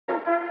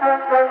Suck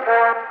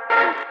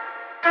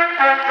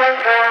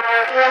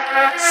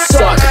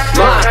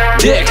my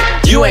dick,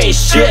 you ain't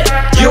shit,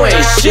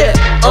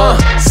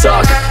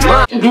 suck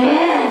my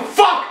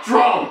fuck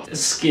drone!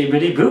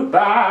 Skibbity boop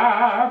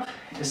bop,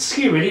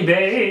 skibbity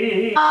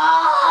babe.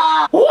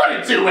 What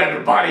it do,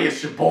 everybody?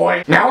 It's your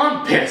boy. Now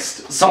I'm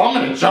pissed, so I'm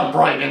gonna jump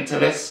right into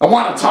this. I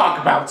want to talk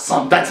about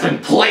something that's been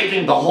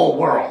plaguing the whole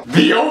world.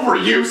 The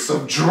overuse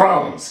of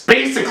drones.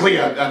 Basically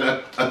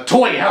a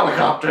toy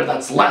helicopter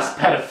that's less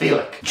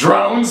pedophilic.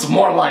 Drones,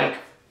 more like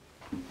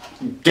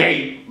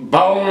gay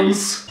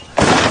bones.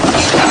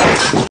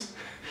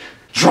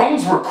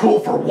 Drones were cool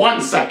for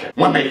 1 second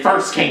when they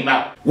first came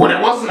out, when it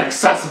wasn't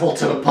accessible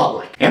to the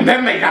public. And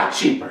then they got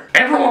cheaper.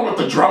 Everyone with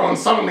the drone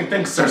suddenly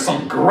thinks they're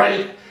some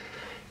great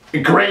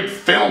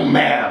film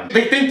man.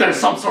 They think they're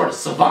some sort of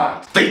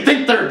savant. They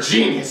think they're a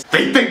genius.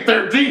 They think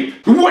they're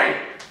deep. Wait!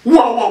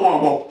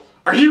 Whoa.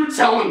 Are you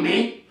telling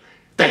me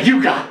that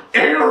you got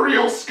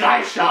aerial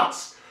sky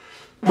shots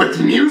with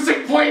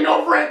music playing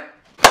over it?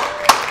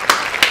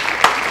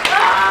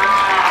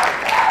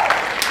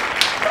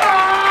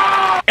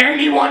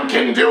 Anyone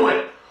can do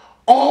it.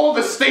 All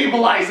the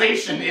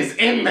stabilization is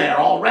in there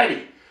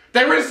already.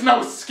 There is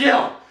no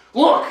skill.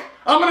 Look,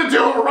 I'm gonna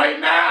do it right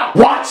now.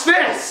 Watch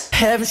this.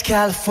 Heaven's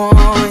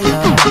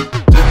California.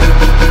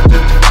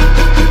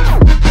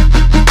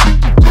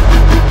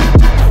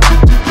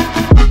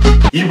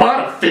 You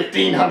bought a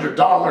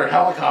 $1,500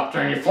 helicopter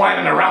and you're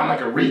flying it around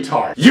like a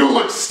retard. You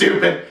look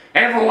stupid.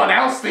 Everyone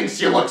else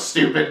thinks you look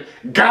stupid.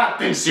 God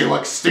thinks you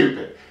look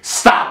stupid.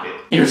 Stop it.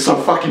 You're so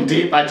fucking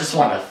deep, I just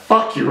want to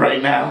fuck you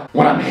right now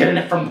when I'm hitting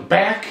it from the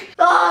back.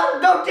 Oh,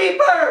 go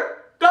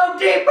deeper! Go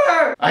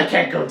deeper! I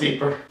can't go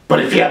deeper. But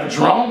if you have a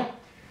drone,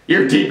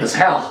 you're deep as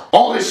hell.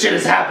 All this shit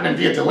is happening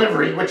via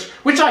delivery, which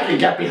I can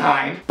get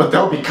behind, but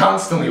they'll be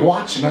constantly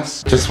watching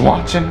us. Just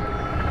watching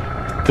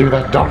through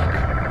that dark,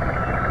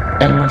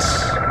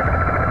 endless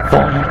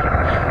void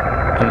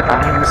and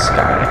eye in the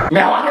sky.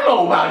 Now, I don't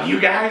know about you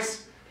guys,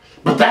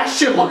 but that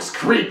shit looks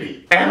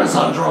creepy.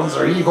 Amazon drones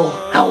are evil.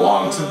 How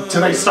long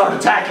till they start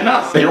attacking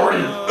us? They're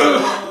already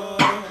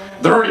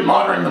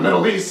monitoring the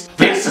Middle East.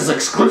 This is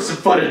exclusive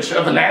footage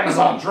of an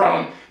Amazon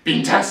drone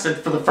being tested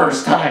for the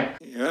first time.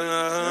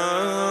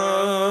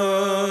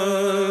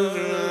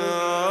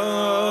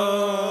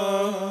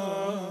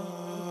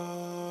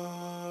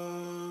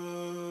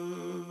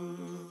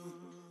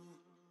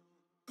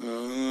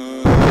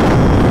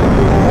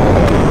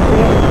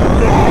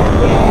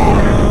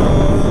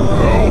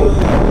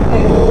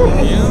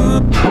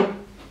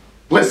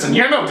 Listen,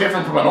 you're no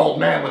different from an old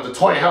man with a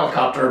toy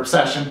helicopter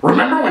obsession.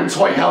 Remember when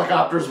toy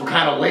helicopters were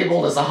kind of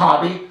labeled as a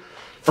hobby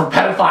for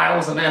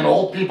pedophiles and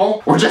old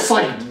people? Or just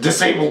like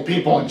disabled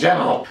people in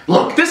general?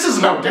 Look, this is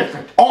no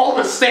different. All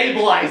the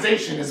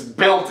stabilization is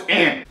built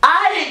in.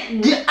 I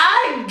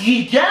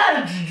got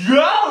a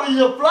drone in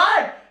the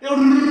flight, and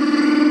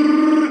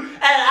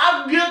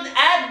I'm good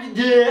at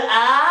the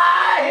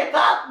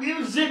hip-hop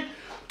music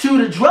to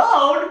the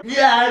drone.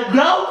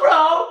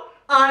 GoPro.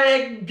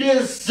 On the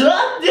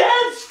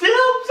Sundance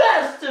Film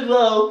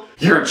Festival.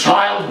 You're a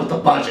child with a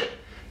budget.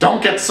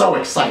 Don't get so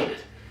excited,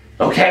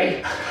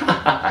 okay?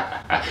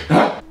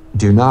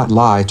 Do not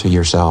lie to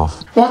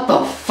yourself. What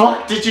the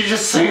fuck did you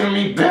just say to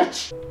me,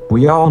 bitch?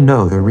 We all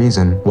know the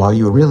reason why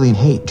you really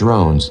hate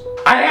drones.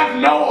 I have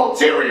no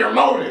ulterior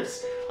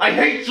motives. I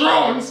hate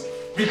drones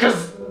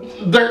because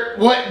they're,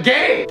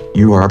 gay?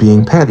 You are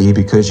being petty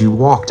because you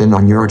walked in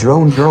on your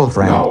drone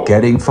girlfriend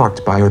getting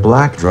fucked by a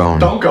black drone.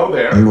 Don't go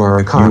there. You are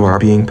a cunt. You are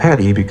being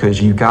petty because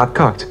you got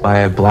cucked by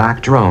a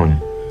black drone.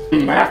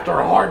 After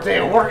a hard day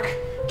of work,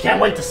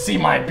 can't wait to see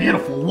my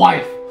beautiful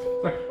wife.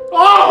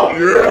 Oh!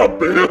 Yeah,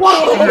 bitch!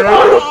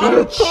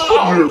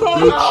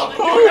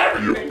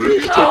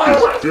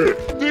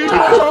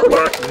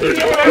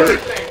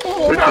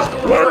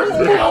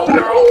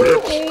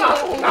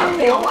 Not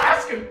the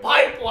Alaskan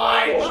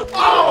pipeline!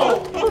 Oh!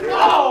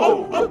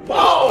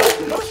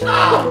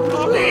 Stop!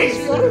 Please!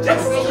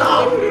 Just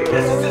stop!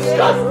 This is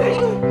disgusting!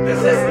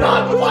 This is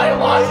not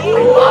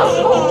biologically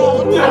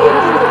possible!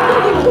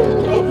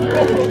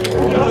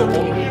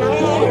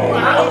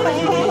 How could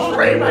you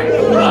betray my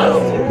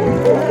trust?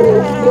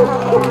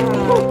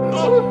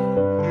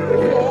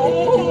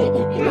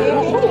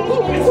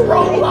 It's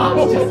Roblox!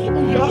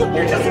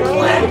 You're just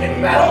clanging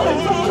metal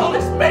until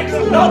this makes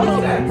no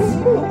sense!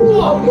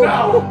 Oh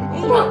no!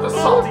 Not the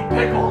salty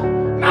pickle!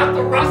 Not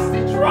the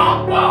rusty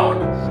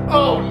trombone!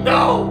 Oh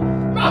no!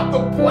 Not the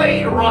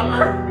Blade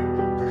Runner!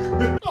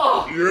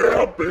 Oh.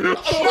 Yeah, bitch!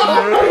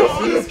 Oh,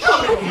 he's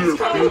coming! He's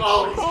coming!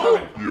 Oh,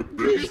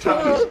 he's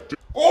coming!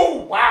 Oh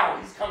wow!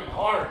 He's coming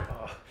hard!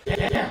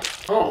 Damn!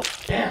 Oh,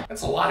 damn!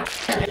 That's a lot of...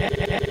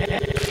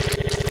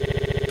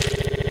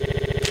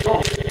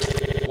 Oh,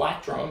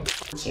 black drone.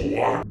 It's a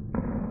lot.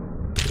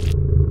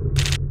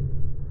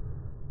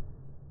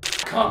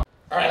 Come.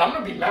 Alright, I'm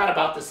gonna be mad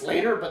about this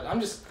later, but I'm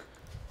just...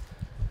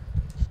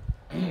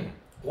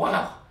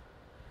 Wow.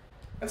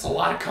 That's a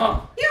lot of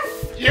cum.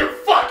 You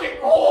fucking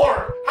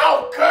whore!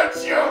 How could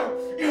you?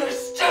 You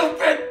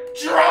stupid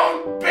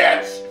drone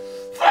bitch!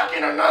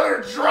 Fucking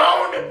another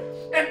drone?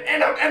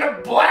 And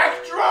a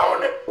black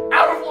drone?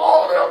 Out of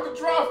all of the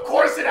drones? Of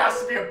course it has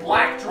to be a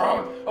black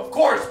drone. Of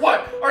course.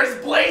 What? Are his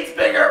blades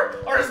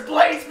bigger? Are his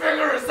blades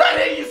bigger? Is that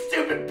it, you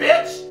stupid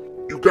bitch?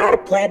 You got a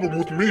problem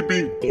with me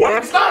being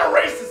black? It's not a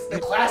racist. The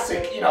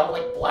classic, you know,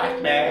 like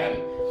black man,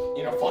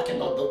 you know, fucking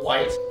the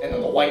white, and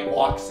then the white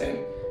walks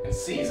in and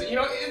sees it. You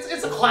know,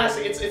 it's a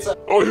classic. It's a.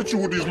 I'll hit you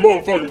with these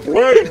motherfucking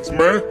blades,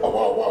 man.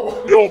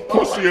 Whoa. Yo,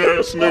 pussy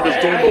ass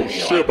niggas don't know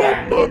shit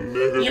about nothing,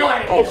 nigga. You know I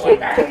didn't I'll mean it like fucking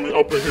that. come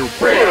up in here.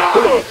 Bring it on!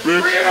 Come on,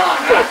 bitch. Bring it on!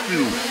 Fuck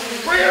you.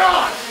 Bring it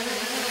on!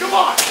 Come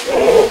on!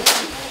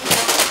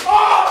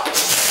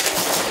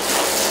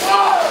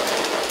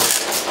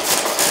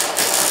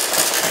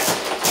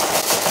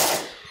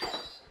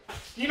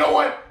 You know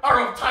what? I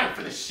don't have time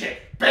for this shit.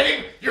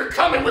 Babe, you're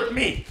coming with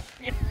me.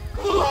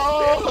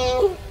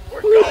 Oh,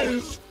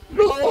 please.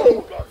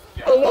 No.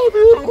 I love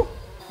you.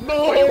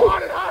 No.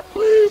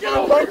 Please, I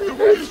love you.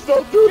 Please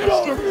don't do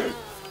this to me.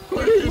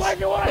 Please.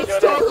 Let's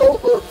start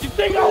over. You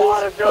think I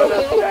want to do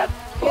this, man?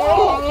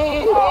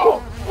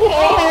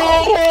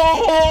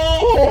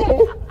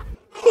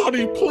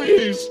 Honey,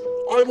 please.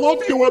 I love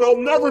you and I'll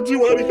never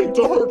do anything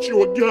to hurt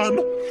you again.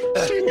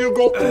 Seeing you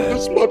go through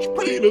this much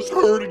pain is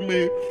hurting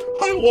me.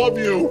 I love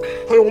you.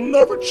 I will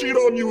never cheat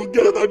on you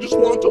again. I just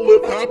want to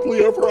live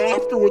happily ever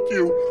after with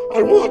you.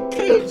 I want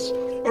kids.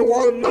 I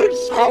want a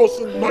nice house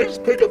and nice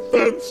picket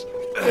fence.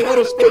 I want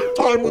to spend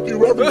time with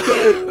you every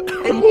day.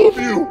 I love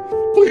you.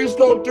 Please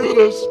don't do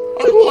this.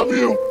 I love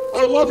you.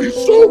 I love you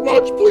so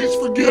much. Please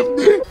forgive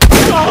me.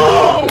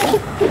 No!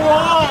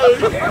 Why?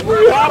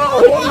 We had our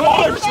whole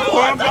lives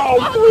planned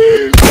out.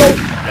 Please.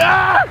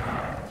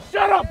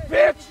 Shut up,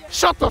 bitch!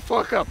 Shut the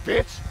fuck up,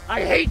 bitch!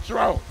 I hate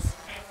drones!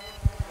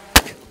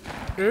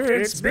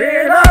 It's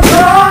been a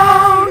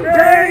long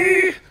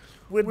day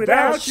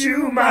without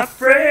you, my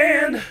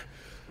friend.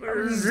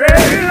 See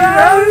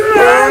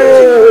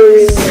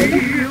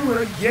you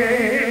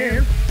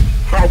again.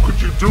 How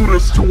could you do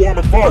this to one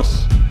of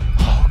us?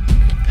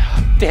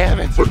 Damn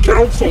it! The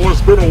council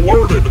has been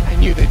alerted. I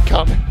knew they'd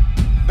come.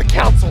 The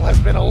council has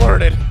been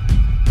alerted.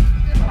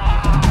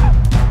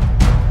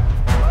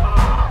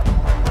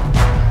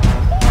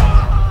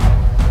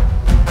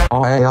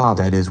 Oh yeah,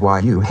 that is why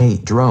you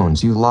hate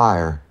drones, you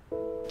liar.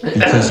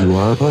 Because you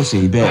are a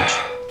pussy bitch.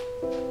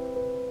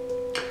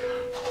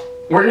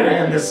 We're gonna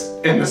end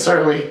this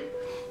early.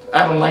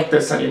 I don't like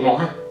this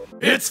anymore.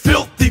 It's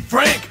Filthy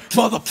Frank,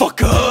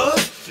 motherfucker.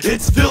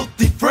 It's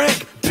Filthy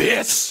Frank,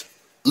 bitch.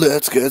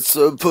 Let's get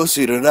some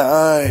pussy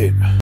tonight.